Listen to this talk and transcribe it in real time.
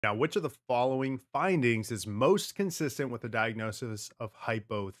Now, which of the following findings is most consistent with the diagnosis of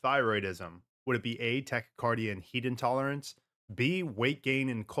hypothyroidism? Would it be A, tachycardia and heat intolerance, B, weight gain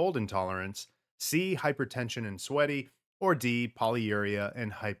and cold intolerance, C, hypertension and sweaty, or D, polyuria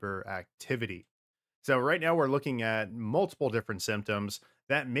and hyperactivity? So, right now we're looking at multiple different symptoms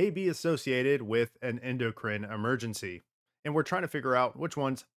that may be associated with an endocrine emergency. And we're trying to figure out which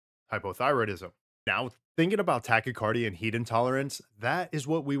one's hypothyroidism. Now, thinking about tachycardia and heat intolerance, that is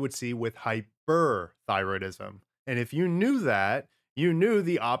what we would see with hyperthyroidism. And if you knew that, you knew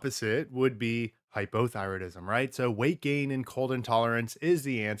the opposite would be hypothyroidism, right? So, weight gain and cold intolerance is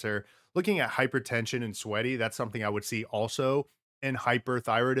the answer. Looking at hypertension and sweaty, that's something I would see also in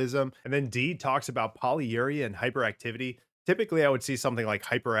hyperthyroidism. And then D talks about polyuria and hyperactivity. Typically, I would see something like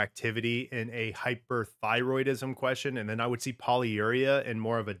hyperactivity in a hyperthyroidism question, and then I would see polyuria in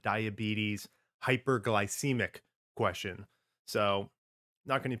more of a diabetes hyperglycemic question. So,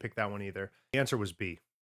 not going to pick that one either. The answer was B.